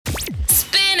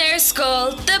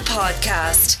Scoil, the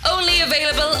podcast. Only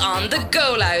available on the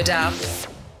Go Loud app.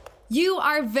 You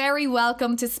are very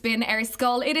welcome to SPIN Ar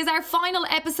Scoil. It is our final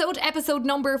episode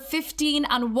number 15,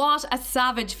 and what a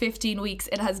savage 15 weeks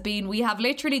it has been. We have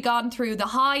literally gone through the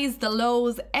highs, the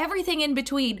lows, everything in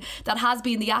between that has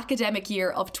been the academic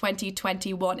year of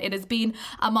 2021. It has been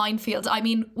a minefield. I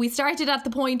mean, we started at the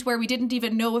point where we didn't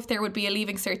even know if there would be a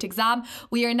Leaving Cert exam.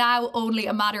 We are now only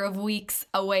a matter of weeks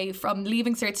away from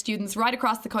Leaving Cert students right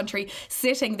across the country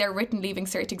sitting their written Leaving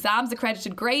Cert exams.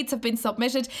 Accredited grades have been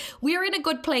submitted. We are in a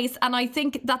good place. And I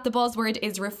think that the buzzword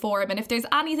is reform. And if there's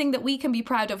anything that we can be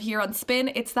proud of here on SPIN,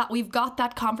 it's that we've got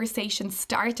that conversation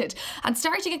started. And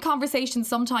starting a conversation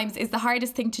sometimes is the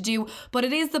hardest thing to do, but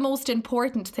it is the most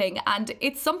important thing. And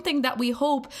it's something that we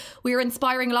hope we're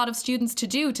inspiring a lot of students to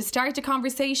do, to start a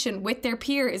conversation with their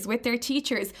peers, with their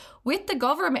teachers, with the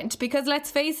government, because let's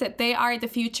face it, they are the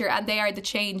future and they are the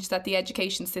change that the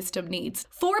education system needs.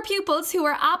 4 pupils who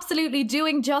are absolutely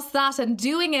doing just that and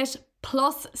doing it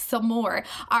plus some more,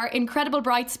 are incredible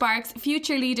bright sparks,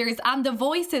 future leaders and the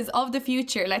voices of the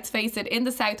future, let's face it, in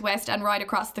the Southwest and right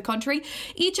across the country.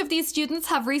 Each of these students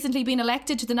have recently been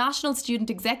elected to the National Student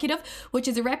Executive, which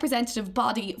is a representative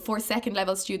body for second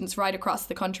level students right across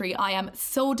the country. I am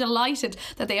so delighted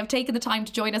that they have taken the time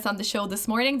to join us on the show this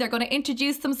morning. They're going to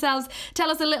introduce themselves, tell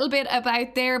us a little bit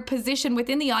about their position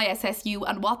within the ISSU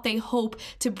and what they hope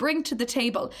to bring to the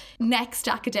table next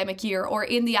academic year, or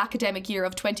in the academic year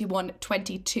of 21-22.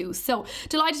 So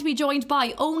delighted to be joined by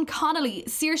Eoin Connolly,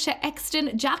 Saoirse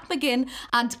Exton, Jack McGinn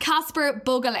and Kacper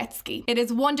Bogaleski. It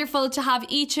is wonderful to have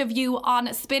each of you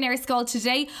on SPIN Ar Scoil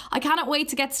today. I cannot wait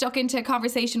to get stuck into a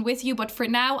conversation with you, but for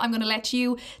now I'm going to let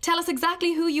you tell us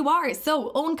exactly who you are.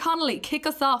 So Eoin Connolly, kick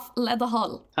us off, lead the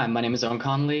hull. Hi, my name is Eoin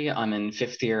Connolly. I'm in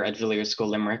 5th year at Villiers School,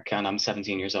 Limerick, and I'm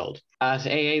 17 years old. At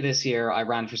AA this year, I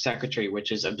ran for secretary,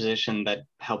 which is a position that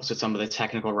helps with some of the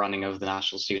technical running of the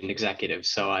National Student Executive.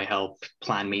 So I help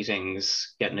plan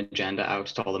meetings, get an agenda out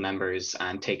to all the members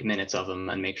and take minutes of them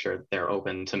and make sure they're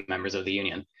open to members of the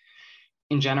union.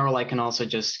 In general, I can also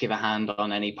just give a hand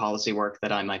on any policy work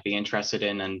that I might be interested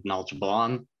in and knowledgeable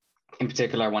on. In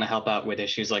particular, I want to help out with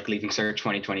issues like Leaving Cert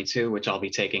 2022, which I'll be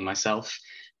taking myself,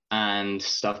 and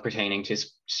stuff pertaining to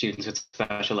students with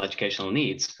special educational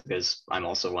needs, because I'm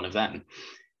also one of them.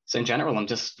 So in general, I'm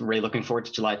just really looking forward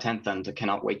to July 10th and I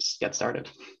cannot wait to get started.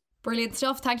 Brilliant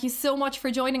stuff. Thank you so much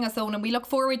for joining us, Eoin, and we look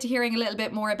forward to hearing a little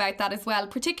bit more about that as well.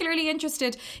 Particularly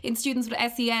interested in students with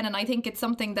SEN, and I think it's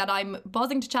something that I'm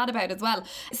buzzing to chat about as well.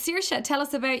 Saoirse, tell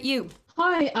us about you.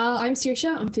 Hi, I'm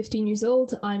Saoirse. I'm 15 years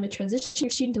old. I'm a transition year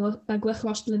student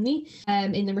at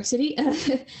in Limerick City.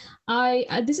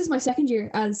 This is my second year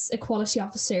as a quality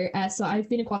officer. So I've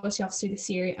been a quality officer this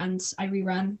year, and I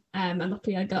reran. And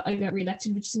luckily I got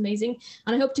re-elected, which is amazing.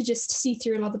 And I hope to just see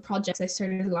through a lot of the projects I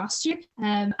started last year.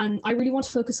 And I really want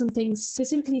to focus on things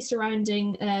specifically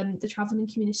surrounding the travelling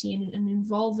community and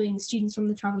involving students from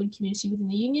the travelling community within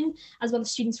the union, as well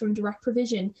as students from direct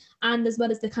provision, and as well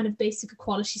as the kind of basic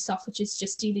equality stuff, which is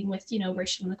just dealing with,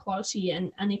 racial inequality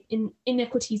and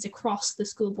inequities across the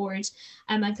school board,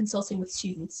 and consulting with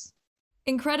students.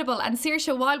 Incredible. And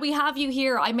Saoirse, while we have you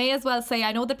here, I may as well say,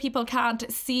 I know that people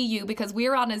can't see you because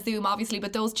we're on a Zoom, obviously,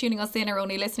 but those tuning us in are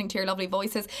only listening to your lovely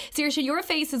voices. Saoirse, your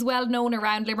face is well known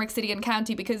around Limerick City and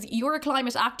County because you're a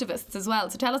climate activist as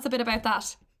well. So tell us a bit about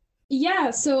that.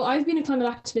 Yeah, so I've been a climate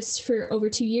activist for over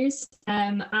 2 years,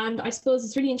 and I suppose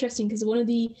it's really interesting because one of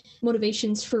the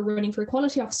motivations for running for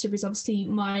equality officer is obviously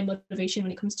my motivation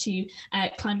when it comes to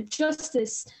climate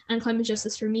justice, and climate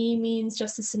justice for me means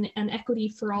justice and equity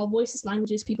for all voices,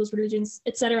 languages, peoples, religions,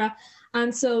 etc.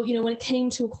 And so, when it came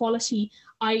to equality,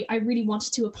 I really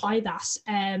wanted to apply that,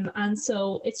 and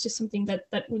so it's just something that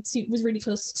was really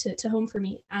close to home for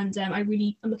me, and I'm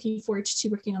looking forward to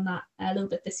working on that a little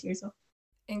bit this year as well.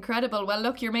 Incredible. Well,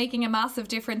 look, you're making a massive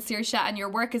difference, Saoirse, and your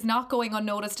work is not going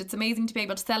unnoticed. It's amazing to be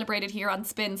able to celebrate it here on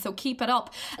SPIN, so keep it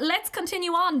up. Let's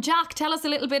continue on. Jack, tell us a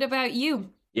little bit about you.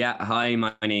 Yeah, hi,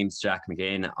 my name's Jack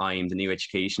McGinn. I'm the new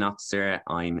education officer.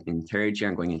 I'm in 3rd year.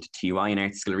 I'm going into TY in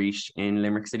Art Scoil in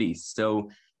Limerick City. So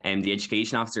the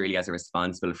education officer really has a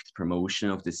responsibility for the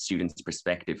promotion of the students'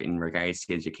 perspective in regards to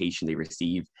the education they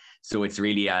receive. So it's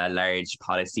really a large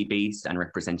policy-based and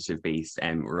representative-based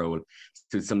role.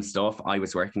 So some stuff I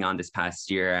was working on this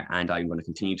past year and I'm going to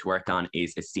continue to work on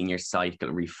is a senior cycle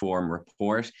reform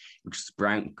report, which is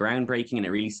groundbreaking, and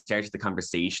it really started the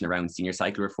conversation around senior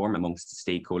cycle reform amongst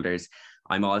the stakeholders.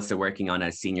 I'm also working on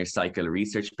a senior cycle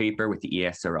research paper with the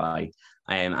ESRI.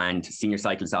 And senior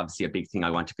cycle is obviously a big thing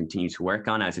I want to continue to work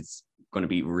on, as it's going to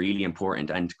be really important.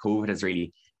 And COVID has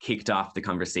really kicked off the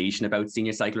conversation about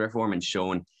senior cycle reform and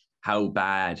shown how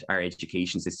bad our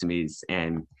education system is.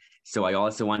 So I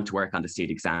also want to work on the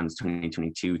state exams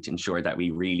 2022 to ensure that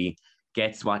we really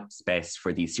get what's best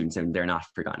for these students and they're not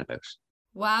forgotten about.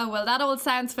 Wow, well, that all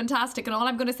sounds fantastic. And all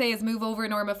I'm going to say is move over,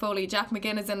 Norma Foley. Jack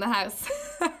McGinn is in the house.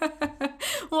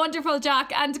 Wonderful,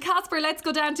 Jack. And Kacper, let's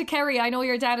go down to Kerry. I know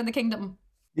you're down in the kingdom.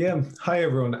 Yeah, hi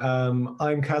everyone.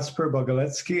 I'm Kacper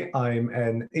Bogaleski. I'm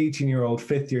an 18-year-old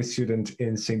fifth-year student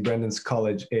in St. Brendan's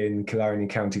College in Killarney,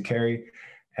 County Kerry.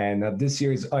 And at this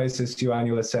year's ISSU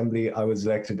Annual Assembly, I was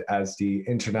elected as the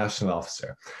International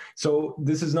Officer. So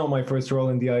this is not my first role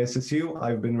in the ISSU.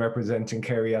 I've been representing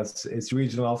Kerry as its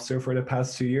Regional Officer for the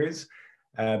past 2 years.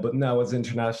 But now as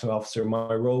International Officer,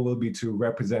 my role will be to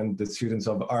represent the students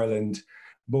of Ireland,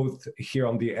 both here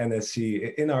on the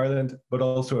NSC in Ireland, but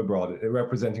also abroad,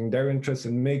 representing their interests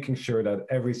and making sure that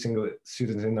every single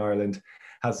student in Ireland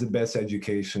has the best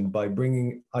education by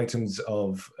bringing items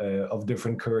of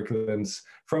different curriculums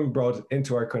from abroad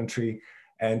into our country,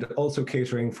 and also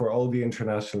catering for all the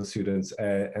international students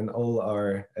and all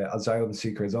our asylum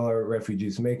seekers, all our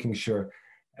refugees, making sure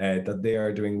that they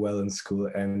are doing well in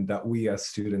school and that we as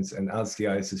students and as the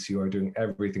ISSU are doing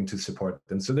everything to support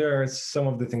them. So there are some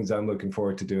of the things I'm looking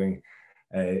forward to doing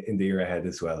in the year ahead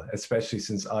as well, especially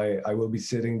since I will be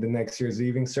sitting the next year's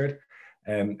Leaving Cert.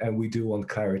 And we do want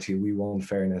clarity, we want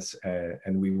fairness,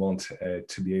 and we want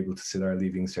to be able to sit our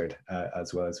Leaving Cert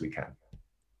as well as we can.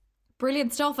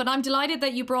 Brilliant stuff. And I'm delighted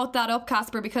that you brought that up,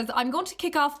 Kacper, because I'm going to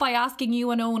kick off by asking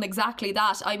you and Eoin exactly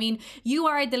that. I mean, you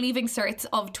are the Leaving Certs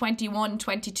of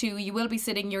 21-22. You will be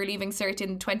sitting your Leaving Cert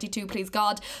in 22, please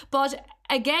God. But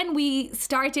again, we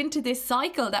start into this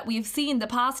cycle that we've seen the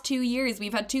past 2 years.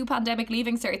 We've had 2 pandemic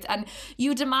Leaving Certs, and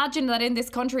you'd imagine that in this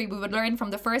country we would learn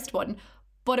from the first one.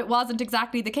 But it wasn't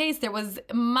exactly the case. There was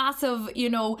massive,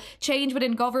 change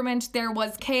within government. There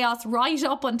was chaos right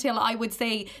up until, I would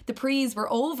say, the pre's were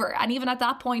over. And even at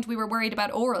that point, we were worried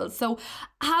about orals. So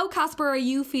how, Kacper, are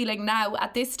you feeling now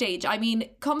at this stage? I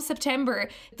mean, come September,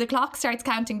 the clock starts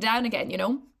counting down again,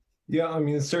 Yeah, I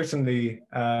mean, certainly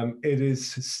it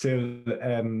is still,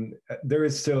 there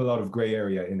is still a lot of grey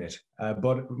area in it.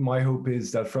 But my hope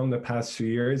is that from the past 2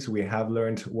 years, we have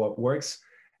learned what works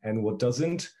and what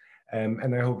doesn't.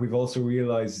 And I hope we've also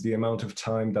realized the amount of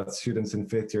time that students in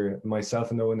fifth year,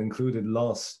 myself and Eoin included,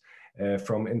 lost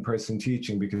from in-person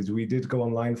teaching, because we did go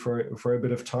online for a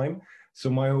bit of time. So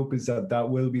my hope is that that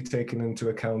will be taken into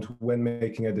account when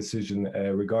making a decision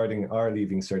regarding our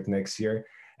Leaving Cert next year.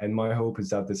 And my hope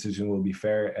is that decision will be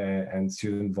fair and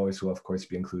student voice will, of course,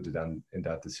 be included in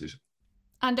that decision.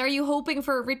 And are you hoping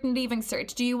for a written Leaving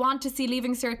Cert? Do you want to see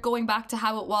Leaving Cert going back to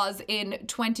how it was in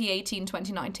 2018,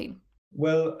 2019?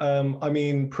 Well, I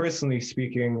mean, personally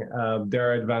speaking, there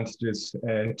are advantages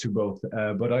to both.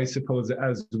 But I suppose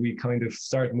as we kind of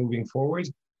start moving forward,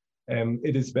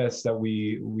 it is best that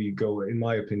we go, in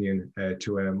my opinion,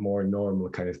 to a more normal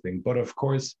kind of thing. But of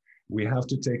course, we have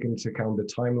to take into account the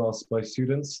time lost by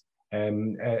students,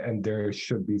 and there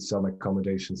should be some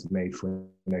accommodations made for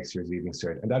next year's Leaving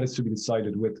Cert. And that is to be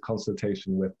decided with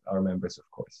consultation with our members,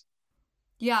 of course.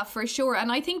 Yeah, for sure.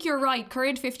 And I think you're right.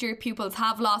 Current fifth year pupils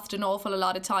have lost an awful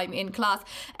lot of time in class.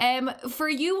 For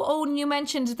you, Eoin, you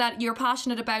mentioned that you're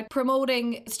passionate about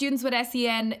promoting students with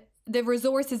SEN, the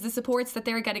resources, the supports that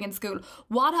they're getting in school.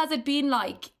 What has it been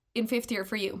like in fifth year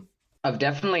for you? I've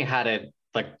definitely had it,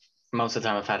 most of the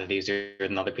time I've had it easier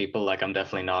than other people. I'm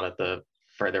definitely not at the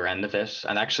further end of it.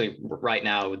 And actually right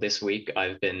now, this week,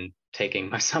 I've been taking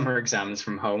my summer exams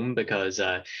from home because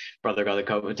brother got a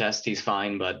COVID test. He's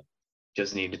fine, but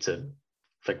just needed to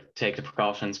take the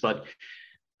precautions. But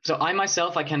so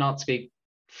I cannot speak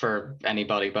for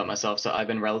anybody but myself. So I've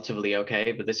been relatively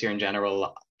okay. But this year in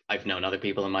general, I've known other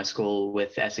people in my school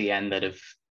with SEN that have,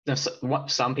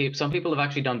 some people have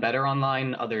actually done better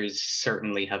online. Others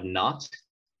certainly have not.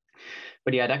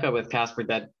 But yeah, I'd echo with Kacper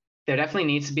that there definitely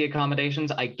needs to be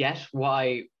accommodations. I get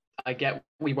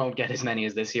we won't get as many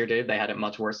as this year did. They had it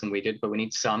much worse than we did, but we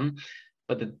need some.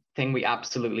 But the thing we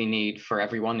absolutely need for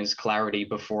everyone is clarity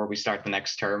before we start the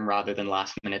next term, rather than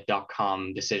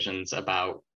lastminute.com decisions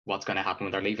about what's going to happen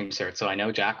with our Leaving Cert. So I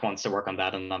know Jack wants to work on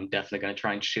that, and I'm definitely going to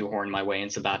try and shoehorn my way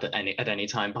into that at any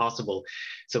time possible,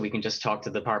 so we can just talk to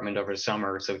the department over the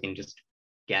summer, so we can just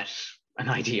get an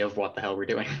idea of what the hell we're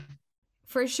doing.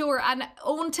 For sure. And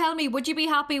Eoin, tell me, would you be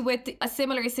happy with a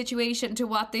similar situation to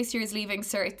what this year's Leaving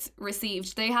Certs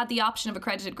received? They had the option of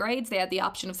accredited grades. They had the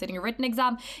option of sitting a written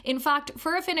exam. In fact,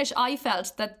 for a finish, I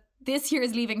felt that this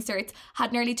year's Leaving Certs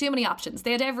had nearly too many options.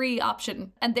 They had every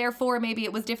option, and therefore maybe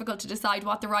it was difficult to decide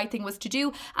what the right thing was to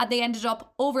do, and they ended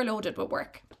up overloaded with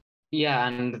work. Yeah,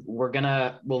 and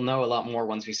we'll know a lot more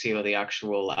once we see what the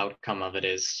actual outcome of it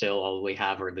is. Still, all we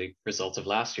have are the results of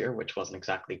last year, which wasn't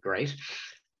exactly great.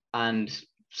 And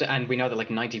we know that like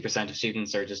 90% of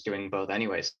students are just doing both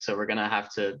anyways. So we're gonna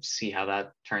have to see how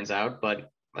that turns out. But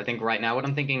I think right now what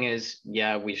I'm thinking is,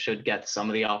 yeah, we should get some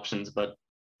of the options, but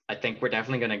I think we're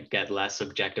definitely gonna get less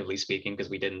objectively speaking because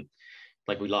we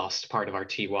lost part of our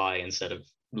TY instead of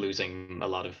losing a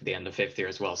lot of the end of fifth year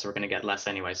as well. So we're gonna get less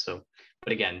anyway. So,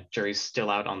 but again, jury's still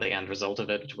out on the end result of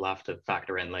it, which we'll have to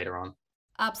factor in later on.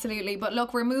 Absolutely. But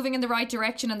look, we're moving in the right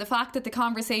direction, and the fact that the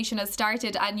conversation has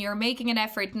started and you're making an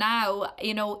effort now,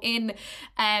 in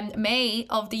May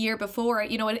of the year before,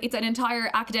 it's an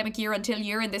entire academic year until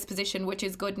you're in this position, which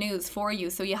is good news for you.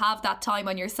 So you have that time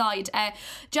on your side.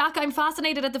 Jack, I'm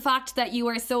fascinated at the fact that you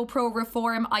are so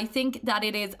pro-reform. I think that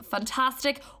it is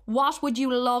fantastic. What would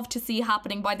you love to see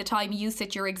happening by the time you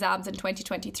sit your exams in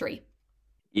 2023?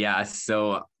 Yeah,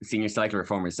 so senior cycle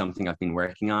reform is something I've been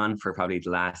working on for probably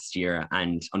the last year.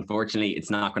 And unfortunately, it's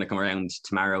not going to come around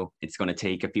tomorrow. It's going to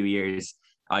take a few years.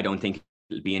 I don't think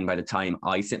it'll be in by the time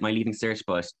I sit my leaving cert,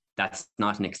 but that's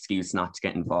not an excuse not to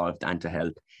get involved and to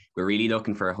help. We're really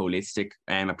looking for a holistic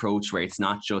approach where it's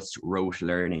not just rote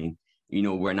learning.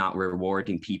 We're not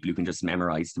rewarding people who can just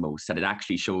memorize the most, that it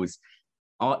actually shows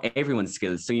everyone's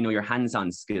skills. So, your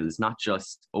hands-on skills, not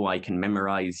just, I can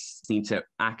memorize, need to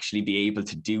actually be able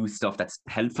to do stuff that's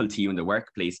helpful to you in the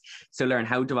workplace. So learn,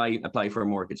 how do I apply for a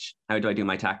mortgage? How do I do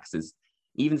my taxes?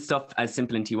 Even stuff as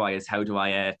simple in TY as how do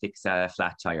I fix a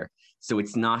flat tire? So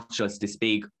it's not just this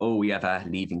big, we have a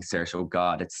leaving cert, oh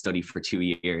God, it's study for 2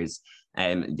 years.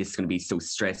 This is going to be so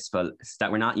stressful. So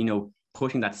that we're not,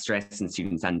 putting that stress in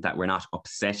students, and that we're not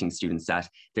upsetting students, that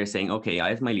they're saying, okay, I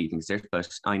have my leaving cert, but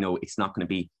I know it's not going to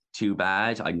be too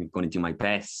bad. I'm going to do my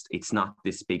best. It's not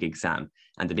this big exam.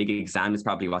 And the big exam is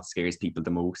probably what scares people the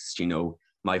most.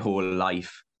 My whole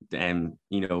life,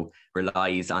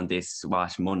 relies on this,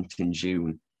 month in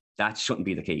June. That shouldn't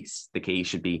be the case. The case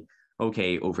should be,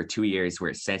 okay, over 2 years,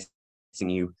 we're assessing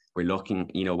you. We're looking,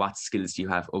 what skills do you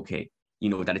have? Okay.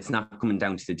 That it's not coming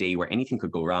down to the day where anything could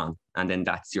go wrong. And then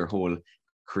that's your whole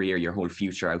career, your whole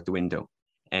future out the window.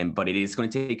 But it is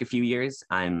going to take a few years.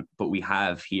 But we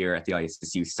have here at the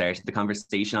ISSU started the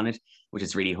conversation on it, which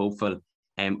is really hopeful.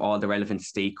 All the relevant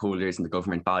stakeholders and the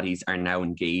government bodies are now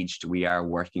engaged. We are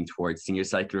working towards senior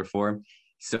cycle reform.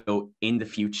 So in the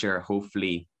future,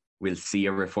 hopefully, we'll see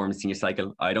a reformed senior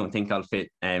cycle. I don't think I'll sit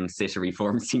a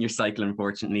reformed senior cycle,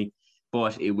 unfortunately.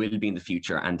 But it will be in the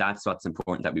future, and that's what's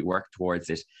important, that we work towards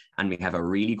it, and we have a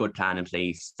really good plan in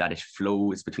place, that it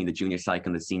flows between the junior cycle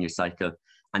and the senior cycle,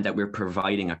 and that we're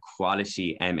providing a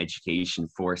quality education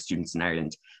for students in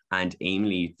Ireland. And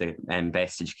Ainley, the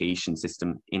best education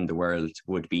system in the world,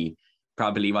 would be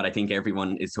probably what I think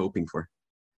everyone is hoping for.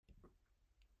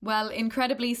 Well,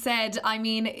 incredibly said. I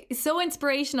mean, so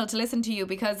inspirational to listen to you,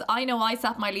 because I know I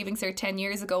sat my leaving cert 10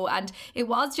 years ago, and it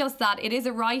was just that. It is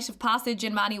a rite of passage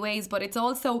in many ways, but it's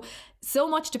also so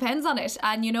much depends on it.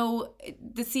 And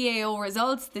the CAO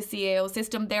results, the CAO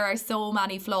system, there are so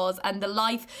many flaws, and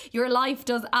your life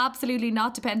does absolutely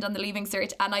not depend on the leaving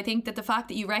cert. And I think that the fact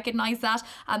that you recognise that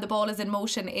and the ball is in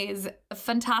motion is a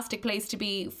fantastic place to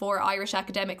be for Irish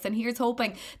academics. And here's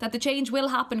hoping that the change will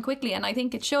happen quickly, and I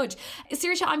think it should.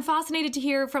 Saoirse, I'm fascinated to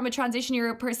hear from a transition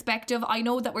year perspective. I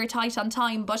know that we're tight on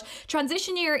time, but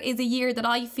transition year is a year that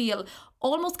I feel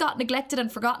almost got neglected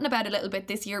and forgotten about a little bit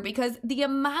this year, because the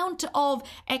amount of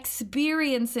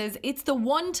experiences, it's the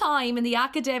one time in the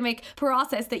academic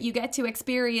process that you get to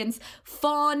experience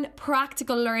fun,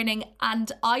 practical learning.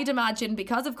 And I'd imagine,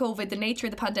 because of COVID, the nature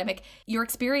of the pandemic, your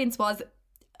experience was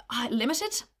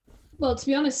limited. Well, to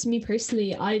be honest, me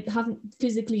personally, I haven't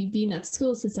physically been at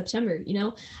school since September,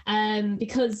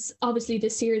 because obviously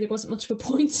this year there wasn't much of a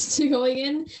point to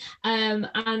going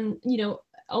in.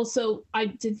 Also, I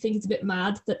did think it's a bit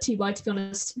mad that TY, to be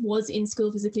honest, was in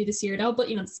school physically this year now, but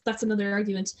that's another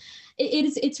argument.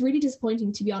 It's really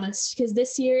disappointing, to be honest, because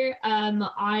this year,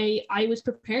 I was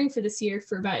preparing for this year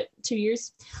for about 2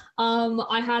 years.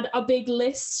 I had a big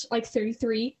list, like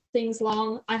 33 things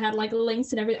long. I had like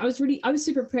links and everything. I was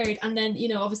super prepared, and then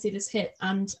obviously this hit,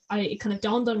 and it kind of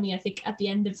dawned on me, I think, at the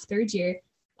end of third year,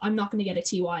 I'm not going to get a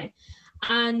TY.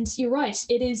 And you're right,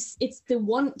 it's the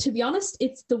one, to be honest,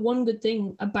 it's the one good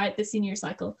thing about the senior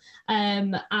cycle.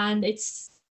 And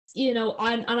it's,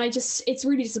 it's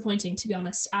really disappointing, to be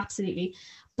honest, absolutely.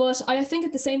 But I think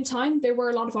at the same time, there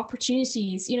were a lot of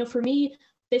opportunities. For me,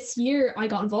 this year, I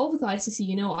got involved with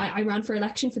ISSU. I ran for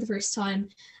election for the first time,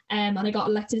 and I got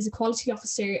elected as a quality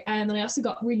officer. And I also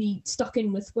got really stuck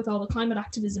in with all the climate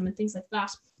activism and things like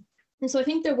that. And so I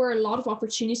think there were a lot of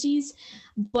opportunities,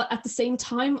 but at the same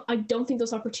time, I don't think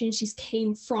those opportunities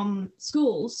came from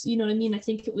schools. You know what I mean? I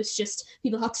think it was just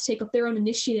people had to take up their own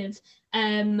initiative.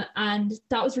 And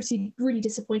that was really, really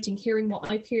disappointing, hearing what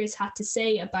my peers had to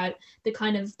say about the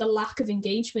kind of the lack of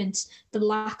engagement, the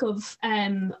lack of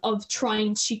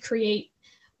trying to create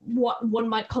what one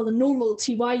might call a normal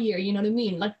TY year. You know what I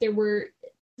mean? Like, there were,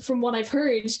 from what I've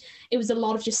heard, it was a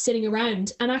lot of just sitting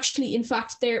around. And actually, in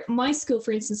fact, my school,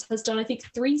 for instance, has done, I think,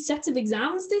 3 sets of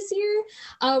exams this year,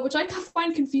 which I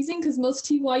find confusing because most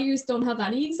TY years don't have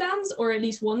any exams, or at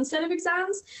least 1 set of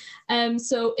exams.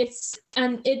 So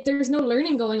there's no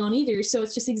learning going on either. So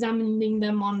it's just examining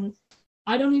them on,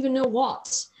 I don't even know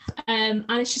what. And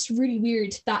it's just really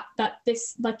weird that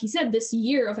this, like you said, this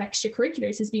year of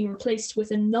extracurriculars is being replaced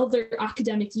with another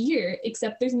academic year,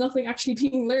 except there's nothing actually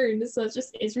being learned. So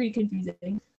it's really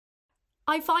confusing.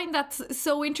 I find that's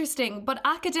so interesting. But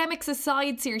academics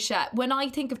aside, Saoirse, when I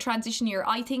think of transition year,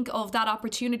 I think of that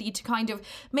opportunity to kind of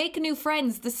make new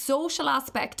friends. The social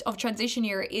aspect of transition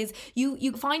year is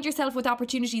you find yourself with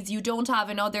opportunities you don't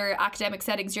have in other academic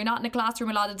settings. You're not in a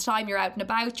classroom a lot of the time. You're out and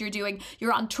about.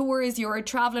 You're on tours. You're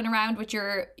traveling around with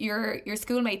your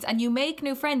schoolmates, and you make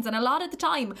new friends. And a lot of the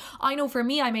time, I know for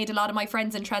me, I made a lot of my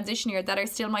friends in transition year that are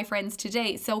still my friends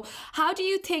today. So how do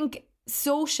you think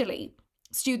socially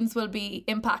students will be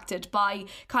impacted by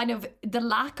kind of the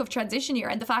lack of transition year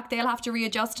and the fact they'll have to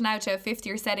readjust now to a 5th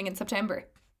year setting in September?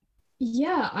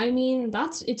 Yeah, I mean,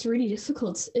 it's really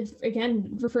difficult. If,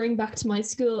 again, referring back to my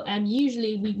school,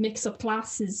 usually we mix up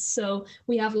classes. So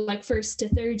we have like 1st to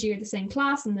 3rd year the same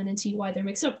class, and then in TY they're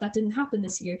mixed up. That didn't happen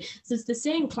this year. So it's the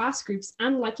same class groups.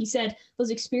 And like you said,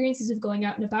 those experiences of going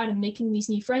out and about and making these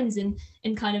new friends in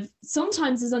kind of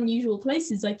sometimes as unusual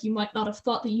places. Like, you might not have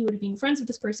thought that you would have been friends with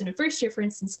this person in 1st year, for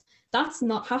instance. That's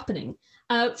not happening.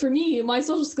 For me, my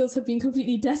social skills have been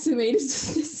completely decimated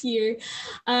this year.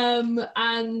 And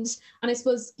I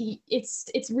suppose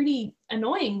it's really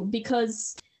annoying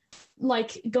because,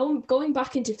 like, going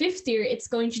back into 5th year, it's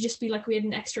going to just be like we had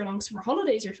an extra long summer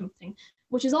holidays or something,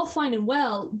 which is all fine and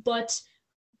well, but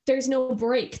there's no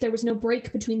break. There was no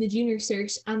break between the junior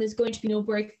cert, and there's going to be no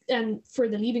break for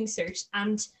the leaving cert.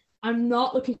 And I'm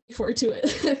not looking forward to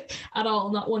it at all,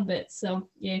 not one bit. So,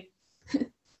 yeah.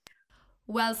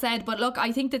 Well said. But look,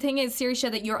 I think the thing is,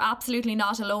 Saoirse, that you're absolutely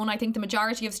not alone. I think the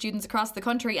majority of students across the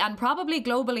country and probably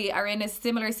globally are in a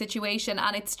similar situation,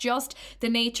 and it's just the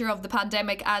nature of the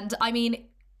pandemic. And I mean,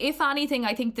 if anything,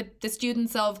 I think the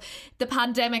students of the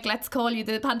pandemic, let's call you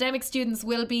the pandemic students,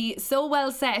 will be so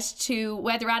well set to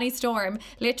weather any storm,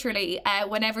 literally,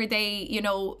 whenever they,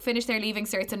 finish their leaving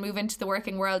certs and move into the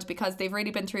working world, because they've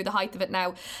really been through the height of it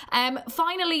now.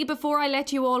 Finally, before I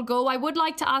let you all go, I would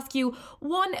like to ask you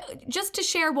just to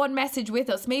share one message with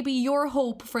us, maybe your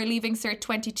hope for leaving cert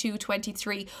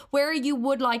 22-23, where you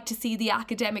would like to see the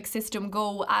academic system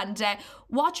go, and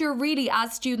what you're really,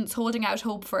 as students, holding out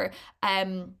hope for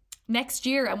next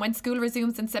year and when school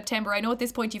resumes in September. I know at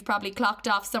this point you've probably clocked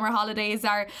off. Summer holidays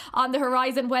are on the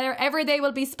horizon, wherever they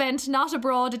will be spent, not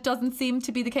abroad. It doesn't seem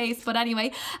to be the case, but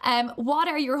anyway, what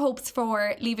are your hopes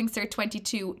for leaving cert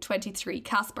 22-23,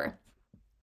 Kacper?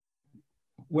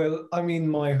 Well, I mean,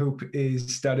 my hope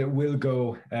is that it will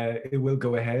go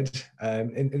ahead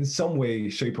in some way,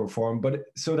 shape or form, but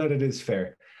so that it is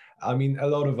fair. I mean, a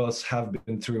lot of us have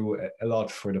been through a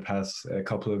lot for the past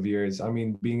couple of years. I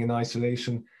mean, being in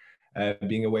isolation,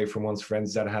 being away from one's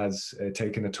friends, that has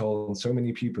taken a toll on so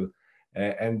many people.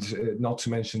 And not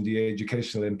to mention the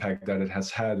educational impact that it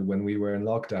has had when we were in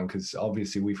lockdown, because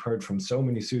obviously we've heard from so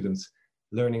many students,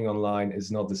 learning online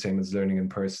is not the same as learning in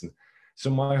person. So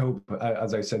my hope,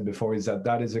 as I said before, is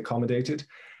that is accommodated.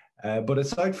 But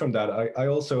aside from that, I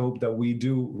also hope that we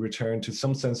do return to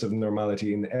some sense of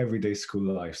normality in everyday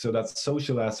school life. So that's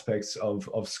social aspects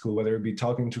of school, whether it be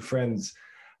talking to friends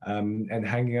and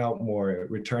hanging out more,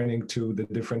 returning to the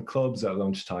different clubs at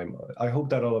lunchtime. I hope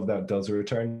that all of that does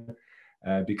return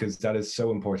because that is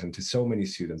so important to so many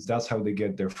students. That's how they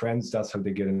get their friends. That's how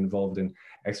they get involved in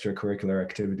extracurricular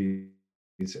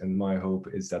activities. And my hope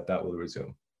is that will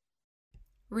resume.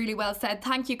 Really well said.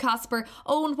 Thank you, Kacper.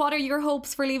 Eoin, what are your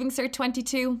hopes for leaving cert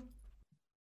 22?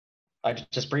 I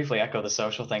just briefly echo the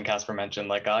social thing Kacper mentioned.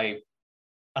 Like a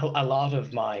lot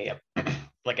of my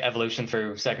evolution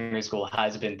through secondary school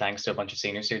has been thanks to a bunch of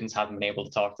senior students. Haven't been able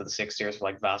to talk to the 6th years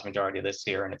for the vast majority of this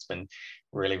year, and it's been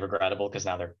really regrettable because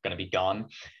now they're going to be gone.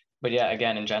 But yeah,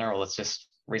 again, in general, it's just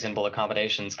reasonable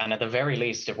accommodations, and at the very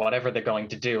least, if whatever they're going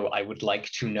to do, I would like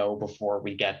to know before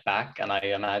we get back, and I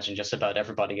imagine just about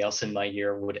everybody else in my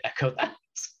year would echo that.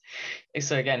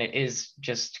 So again, it is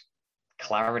just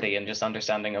clarity and just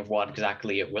understanding of what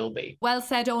exactly it will be. Well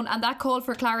said, Eoin, and that call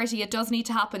for clarity, it does need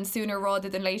to happen sooner rather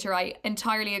than later. I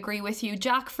entirely agree with you.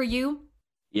 Jack, for you?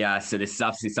 Yeah, so this is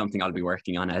obviously something I'll be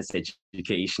working on as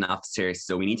education officer.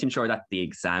 So we need to ensure that the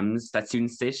exams that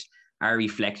students sit are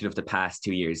reflective of the past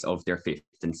 2 years of their 5th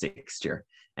and 6th year,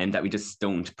 and that we just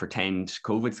don't pretend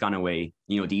COVID's gone away.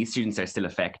 These students are still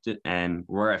affected and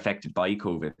were affected by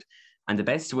COVID. And the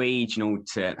best way, to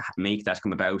make that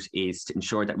come about is to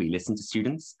ensure that we listen to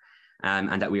students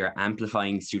and that we are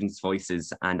amplifying students'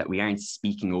 voices and that we aren't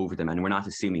speaking over them and we're not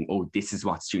assuming, oh, this is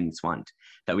what students want.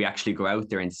 That we actually go out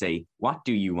there and say, what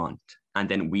do you want? And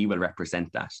then we will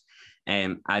represent that.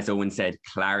 As Eoin said,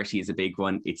 clarity is a big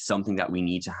one. It's something that we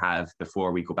need to have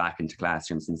before we go back into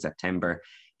classrooms in September,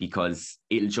 because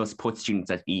it'll just put students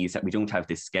at ease that we don't have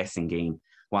this guessing game.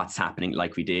 What's happening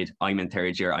like we did. I'm in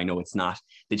 3rd year. I know it's not.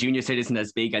 The junior cert isn't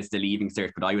as big as the leaving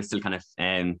cert, but I was still kind of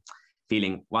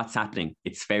feeling what's happening.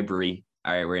 It's February.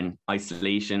 We're in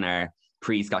isolation. Our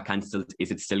pre's got cancelled.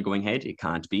 Is it still going ahead? It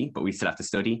can't be, but we still have to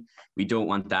study. We don't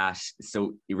want that.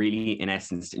 So really, in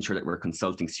essence, to ensure that we're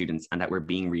consulting students and that we're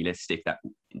being realistic, that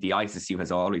the ISSU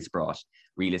has always brought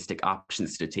realistic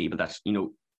options to the table that,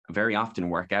 very often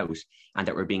work out, and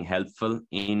that we're being helpful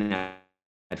in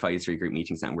advisory group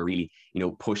meetings, and we're really,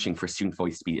 pushing for student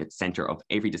voice to be at the centre of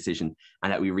every decision,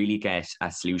 and that we really get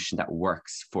a solution that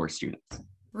works for students.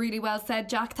 Really well said,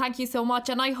 Jack. Thank you so much.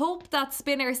 And I hope that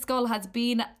SPIN Ar Scoil has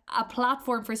been a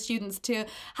platform for students to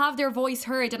have their voice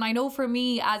heard. And I know for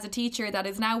me as a teacher that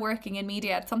is now working in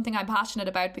media, it's something I'm passionate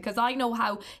about, because I know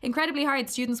how incredibly hard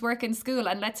students work in school.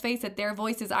 And let's face it, their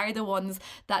voices are the ones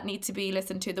that need to be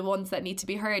listened to, the ones that need to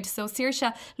be heard. So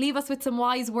Saoirse, leave us with some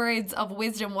wise words of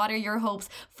wisdom. What are your hopes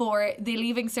for the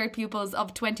Leaving Cert pupils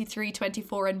of 23,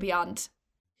 24 and beyond?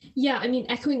 Yeah, I mean,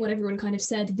 echoing what everyone kind of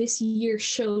said, this year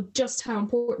showed just how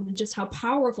important and just how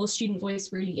powerful student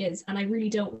voice really is. And I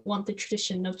really don't want the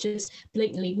tradition of just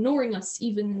blatantly ignoring us,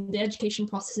 even the education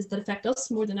processes that affect us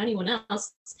more than anyone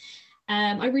else.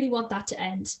 I really want that to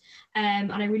end.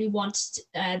 And I really want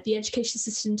the education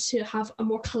system to have a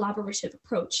more collaborative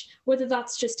approach, whether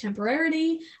that's just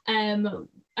temporarily,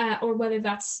 or whether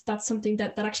that's something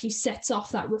that actually sets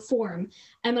off that reform.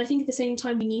 And I think at the same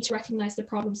time, we need to recognise the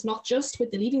problems, not just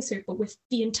with the Leaving Cert, but with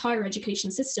the entire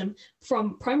education system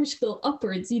from primary school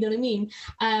upwards, you know what I mean?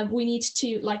 We need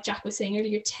to, like Jack was saying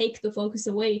earlier, take the focus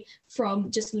away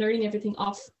from just learning everything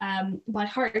off by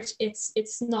heart.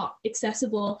 It's not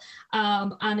accessible,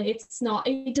 and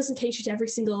it doesn't cater to every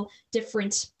single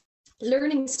different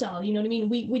learning style, you know what I mean?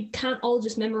 We can't all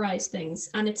just memorize things,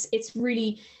 and it's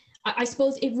really, I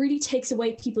suppose it really takes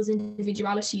away people's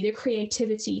individuality, their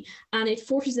creativity, and it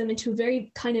forces them into a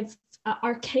very kind of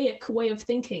archaic way of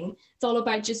thinking. It's all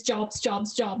about just jobs,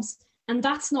 jobs, jobs. And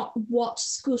that's not what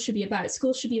school should be about.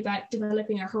 School should be about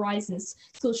developing our horizons.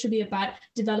 School should be about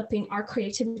developing our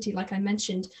creativity, like I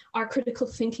mentioned, our critical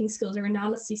thinking skills, our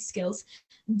analysis skills.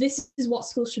 This is what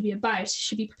school should be about. It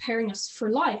should be preparing us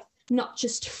for life, not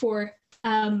just for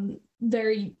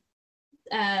very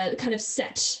kind of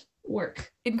set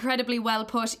work. Incredibly well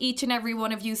put, each and every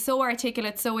one of you, so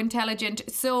articulate, so intelligent,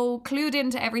 so clued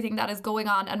into everything that is going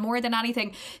on, and more than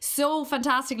anything, so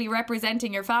fantastically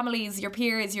representing your families, your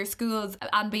peers, your schools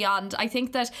and beyond. I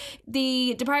think that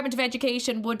the Department of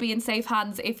Education would be in safe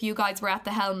hands if you guys were at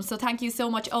the helm. So thank you so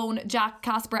much, Eoin, Jack,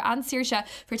 Kacper and Saoirse,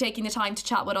 for taking the time to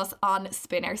chat with us on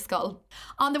SPIN Ar Scoil.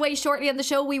 On the way shortly on the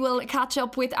show, we will catch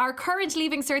up with our current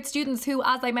Leaving Cert students who,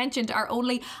 as I mentioned, are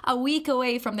only a week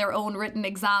away from their own written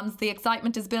exams. The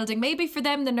excitement is building. Maybe for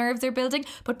them the nerves are building,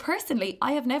 but personally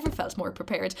I have never felt more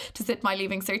prepared to sit my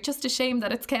Leaving Cert. Just a shame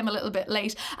that it's came a little bit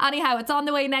late. Anyhow, it's on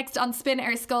the way next on SPIN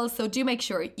Ar Scoil, so do make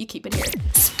sure you keep it here.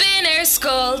 SPIN Ar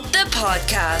Scoil, the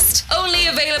podcast, only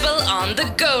available on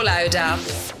the Go Loud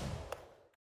app.